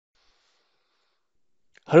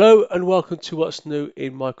Hello and welcome to what's new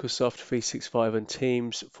in Microsoft 365 and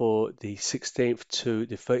Teams for the 16th to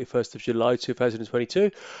the 31st of July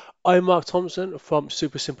 2022. I'm Mark Thompson from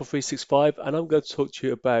Super Simple 365 and I'm going to talk to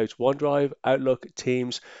you about OneDrive, Outlook,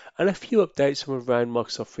 Teams, and a few updates from around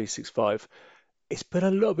Microsoft 365. It's been a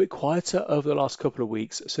little bit quieter over the last couple of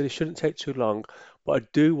weeks, so this shouldn't take too long, but I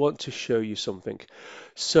do want to show you something.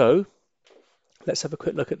 So let's have a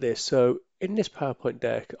quick look at this. So in this PowerPoint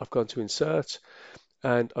deck, I've gone to Insert,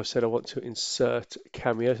 and I've said I want to insert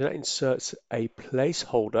Cameo. So that inserts a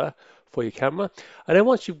placeholder for your camera. And then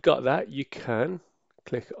once you've got that, you can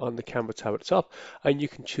click on the camera tab at the top and you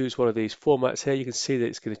can choose one of these formats here. You can see that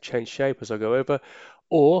it's going to change shape as I go over,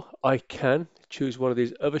 or I can choose one of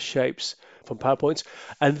these other shapes from PowerPoint.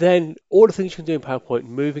 And then all the things you can do in PowerPoint,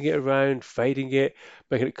 moving it around, fading it,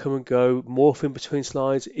 making it come and go, morphing between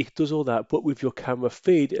slides, it does all that, but with your camera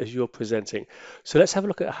feed as you're presenting. So let's have a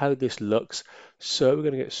look at how this looks. So we're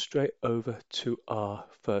going to get straight over to our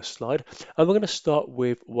first slide, and we're going to start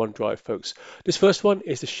with OneDrive, folks. This first one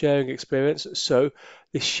is the sharing experience. So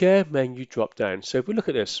the share menu drop down. So if we look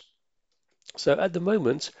at this, so at the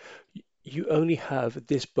moment, you only have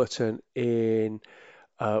this button in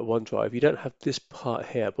OneDrive. You don't have this part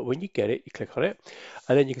here, but when you get it, you click on it,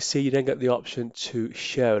 and then you can see you then get the option to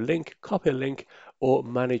share a link, copy a link, or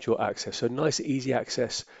manage your access. So nice, easy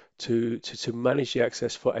access to manage the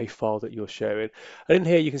access for a file that you're sharing. And in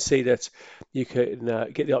here, you can see that you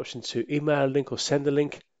can get the option to email a link or send a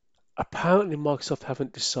link. Apparently, Microsoft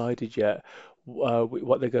haven't decided yet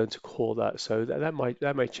what they're going to call that, so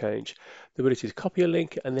that may change. The ability to copy a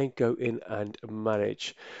link and then go in and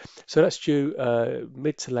manage. So that's due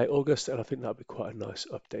mid to late August, and I think that'll be quite a nice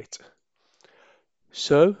update.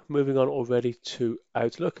 So moving on already to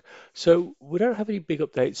Outlook. So we don't have any big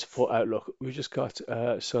updates for Outlook. We've just got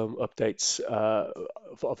some updates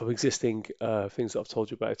of existing things that I've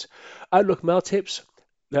told you about. Outlook mail tips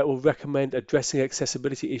that will recommend addressing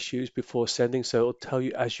accessibility issues before sending. So it'll tell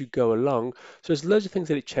you as you go along. So there's loads of things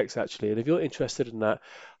that it checks actually. And if you're interested in that,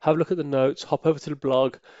 have a look at the notes, hop over to the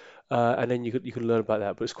blog, and then you can learn about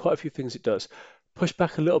that. But it's quite a few things it does. Push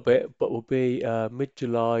back a little bit, but will be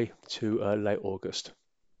mid-July to late August.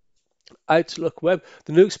 Outlook Web,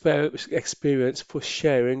 the new experience for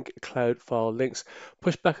sharing cloud file links,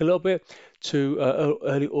 pushed back a little bit to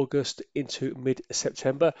early August into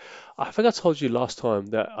mid-September. I think I told you last time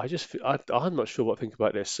that I'm not sure what I think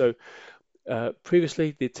about this. So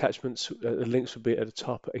previously, the attachments, the links would be at the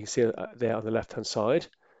top. You can see it there on the left-hand side.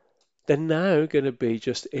 They're now going to be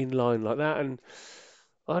just in line like that, and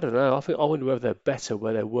I don't know. I wonder whether they're better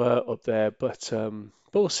where they were up there, but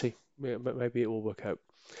we'll see. Maybe it will work out.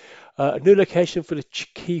 A new location for the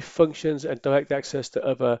key functions and direct access to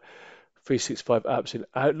other 365 apps in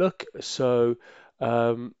Outlook. So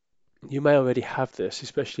um, you may already have this,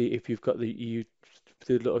 especially if you've got the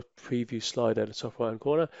little preview slide at the top right hand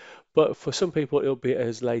corner. But for some people, it'll be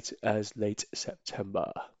as late as late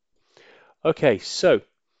September. Okay, so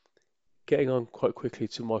getting on quite quickly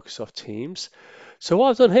to Microsoft Teams. So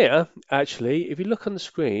what I've done here, actually, if you look on the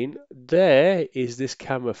screen, there is this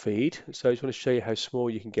camera feed. So I just want to show you how small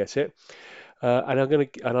you can get it. And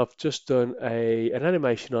I've just done an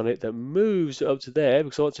animation on it that moves up to there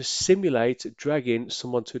because I want to simulate dragging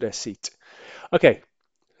someone to their seat. Okay,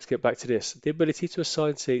 let's get back to this. The ability to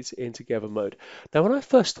assign seats in together mode. Now, when I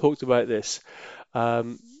first talked about this,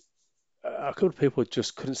 um, a couple of people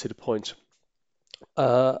just couldn't see the point.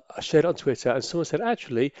 I shared it on Twitter, and someone said,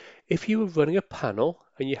 actually, if you were running a panel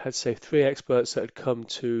and you had, say, three experts that had come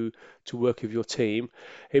to work with your team,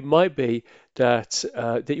 it might be that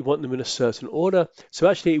you want them in a certain order. So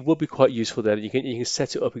actually, it would be quite useful then. You can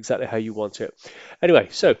set it up exactly how you want it. Anyway,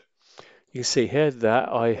 so you can see here that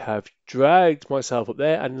I have dragged myself up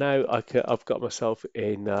there, and now I've got myself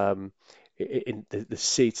in the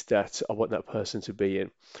seat that I want that person to be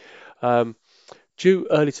in. Um, Due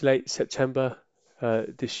early to late September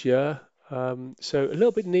this year. So a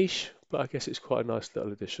little bit niche, but I guess it's quite a nice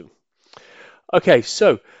little addition. Okay,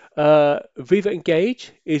 so Viva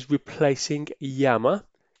Engage is replacing Yammer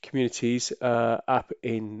Communities app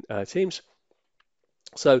in Teams.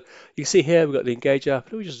 So you can see here we've got the Engage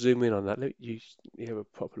app. Let me just zoom in on that. You have a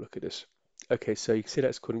proper look at this. Okay, so you can see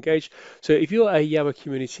that's called Engage. So if you're a Yammer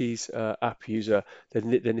Communities app user,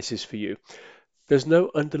 then this is for you. There's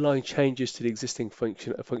no underlying changes to the existing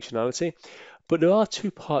functionality, But there are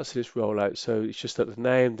two parts to this rollout. So it's just that the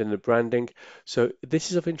name, then the branding. So this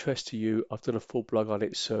is of interest to you. I've done a full blog on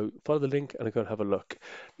it. So follow the link and go and have a look.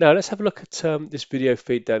 Now let's have a look at this video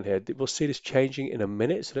feed down here. We'll see this changing in a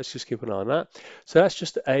minute. So let's just keep an eye on that. So that's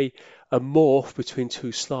just a morph between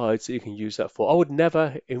two slides that you can use that for. I would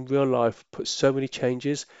never in real life put so many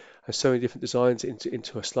changes and so many different designs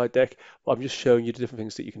into a slide deck, but I'm just showing you the different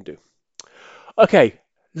things that you can do. Okay,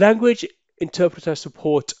 language interpreter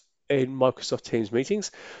support in Microsoft Teams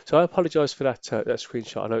meetings. So I apologize for that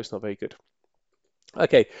screenshot. I know it's not very good.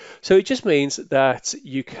 Okay, so it just means that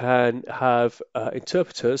you can have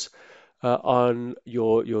interpreters on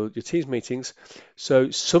your Teams meetings.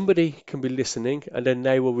 So somebody can be listening and then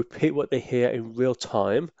they will repeat what they hear in real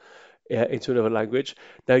time into another language.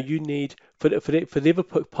 Now you need, for the other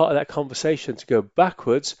part of that conversation to go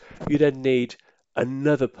backwards, you then need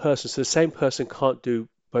another person. So the same person can't do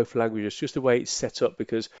both languages, just the way it's set up,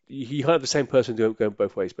 because you can't have the same person going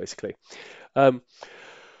both ways, basically. Um,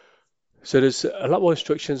 so there's a lot more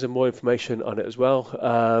instructions and more information on it as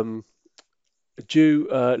well. Due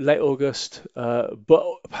late August, but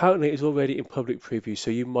apparently it's already in public preview,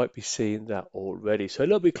 so you might be seeing that already. So a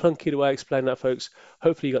little bit clunky the way I explain that, folks.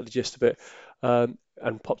 Hopefully you got the gist of it, and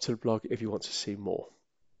pop to the blog if you want to see more.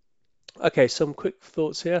 Okay, some quick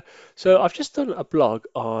thoughts here. So I've just done a blog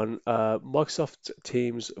on Microsoft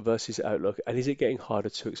Teams versus Outlook, and is it getting harder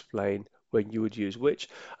to explain when you would use which?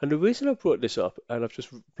 And the reason I brought this up, and I've just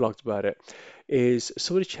blogged about it, is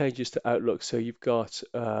some of the changes to Outlook. So you've got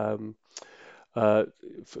uh,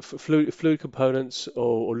 fluid components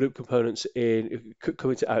or loop components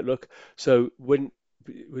coming to Outlook. So when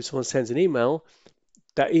someone sends an email,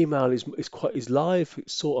 that email is live,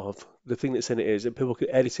 sort of the thing that's in it is, and people can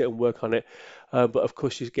edit it and work on it. But of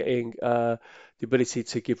course, you're getting the ability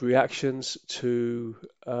to give reactions to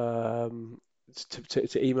emails,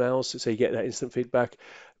 so you get that instant feedback.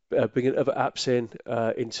 Bringing other apps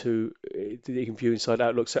into that you can view inside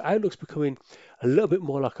Outlook. So Outlook's becoming a little bit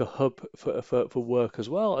more like a hub for work as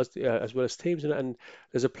well as Teams, and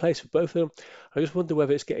there's a place for both of them. I just wonder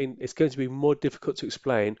whether it's going to be more difficult to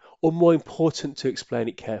explain or more important to explain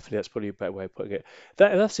it carefully. That's probably a better way of putting it.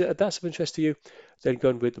 If that's of interest to you, then go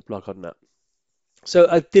and read the blog on that. So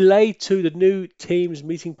a delay to the new Teams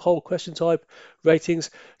meeting poll question type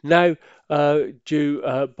ratings now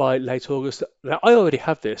due by late August. Now I already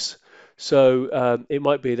have this, so it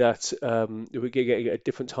might be that we're getting it at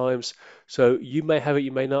different times. So you may have it,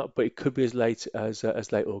 you may not, but it could be as late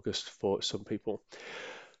as late August for some people.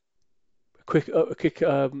 A quick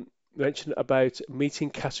mention about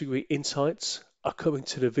meeting category insights are coming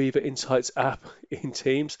to the Viva Insights app in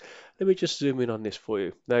Teams. Let me just zoom in on this for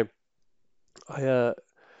you. Now, I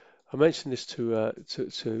I mentioned this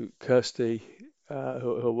to Kirsty,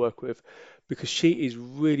 who I work with, because she is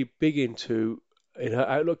really big into in her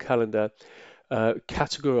Outlook calendar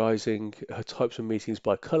categorizing her types of meetings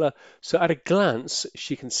by color. So at a glance,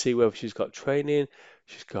 she can see whether she's got training,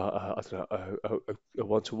 she's got I don't know a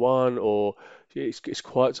one-to-one, or it's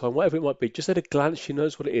quiet time, whatever it might be. Just at a glance, she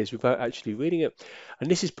knows what it is without actually reading it, and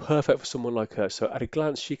this is perfect for someone like her. So at a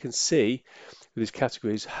glance, she can see with these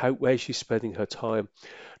categories where she's spending her time.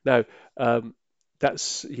 Now,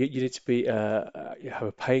 that's you need to be you have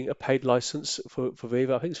a paid license for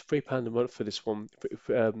Viva. I think it's £3 a month for this one,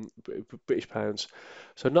 British pounds.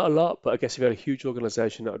 So not a lot, but I guess if you had a huge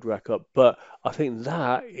organisation, that would rack up. But I think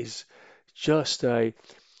that is just on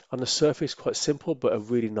the surface quite simple, but a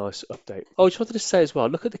really nice update. Oh, I just wanted to say as well,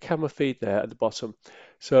 look at the camera feed there at the bottom.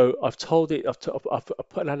 So I've told it, I've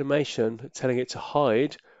put an animation telling it to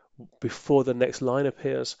hide before the next line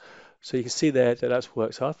appears. So you can see there that that's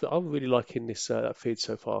worked. So I'm really liking this that feed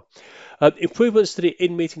so far. Improvements to the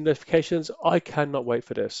in-meeting notifications. I cannot wait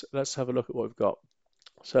for this. Let's have a look at what we've got.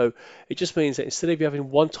 So it just means that instead of you having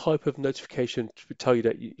one type of notification to tell you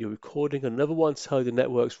that you're recording, another one to tell you the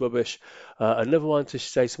network's rubbish, another one to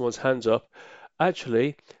say someone's hands up,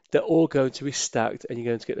 actually they're all going to be stacked and you're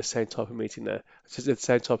going to get the same type of meeting there. It's the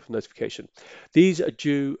same type of notification. These are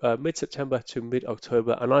due mid-September to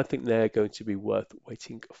mid-October, and I think they're going to be worth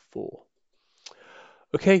waiting for.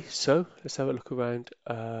 Okay, so let's have a look around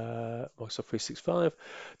Microsoft 365.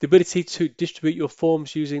 The ability to distribute your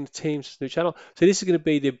forms using the Teams new channel. So this is going to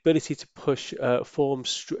be the ability to push your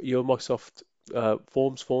Microsoft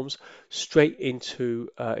forms straight into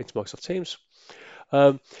Microsoft Teams.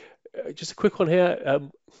 Just a quick one here.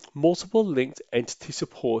 Multiple linked entity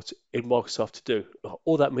support in Microsoft To Do.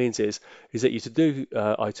 All that means is that your To Do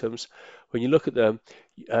items, when you look at them,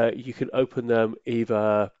 you can open them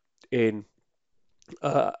either in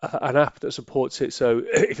an app that supports it. So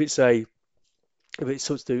if it's a If it's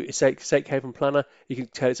something to do, it's say Kavin Planner, you can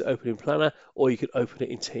tell it to open in Planner, or you can open it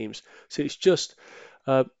in Teams. So it's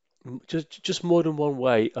uh, just more than one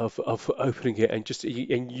way of opening it,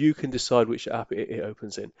 and you can decide which app it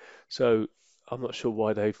opens in. So I'm not sure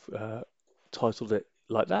why they've titled it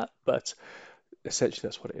like that, but essentially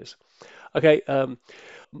that's what it is. Okay, a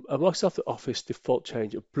Microsoft Office default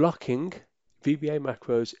change of blocking VBA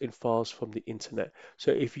macros in files from the internet.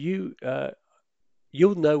 So if you'll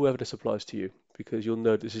know whether this applies to you because you'll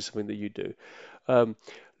know this is something that you do. Um,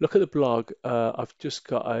 Look at the blog. I've just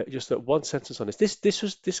got just one sentence on this.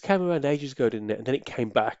 This came around ages ago, didn't it? And then it came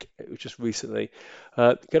back. It was just recently.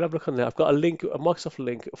 Go and have a look on there. I've got a link, a Microsoft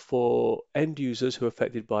link for end users who are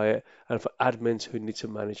affected by it, and for admins who need to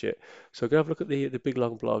manage it. So go have a look at the big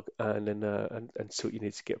long blog, and then and see what you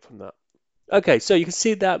need to get from that. Okay, so you can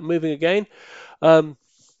see that moving again. Um,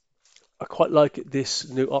 I quite like this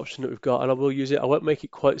new option that we've got, and I will use it. I won't make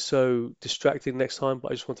it quite so distracting next time,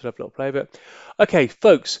 but I just wanted to have a little play of it. Okay,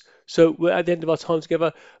 folks, so we're at the end of our time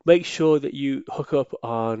together. Make sure that you hook up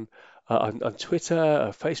on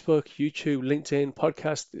Twitter, Facebook, YouTube, LinkedIn,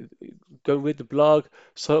 podcast, go and read the blog,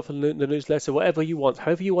 sign up for the newsletter, whatever you want.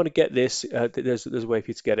 However you want to get this, there's a way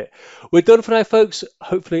for you to get it. We're done for now, folks.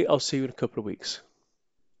 Hopefully, I'll see you in a couple of weeks.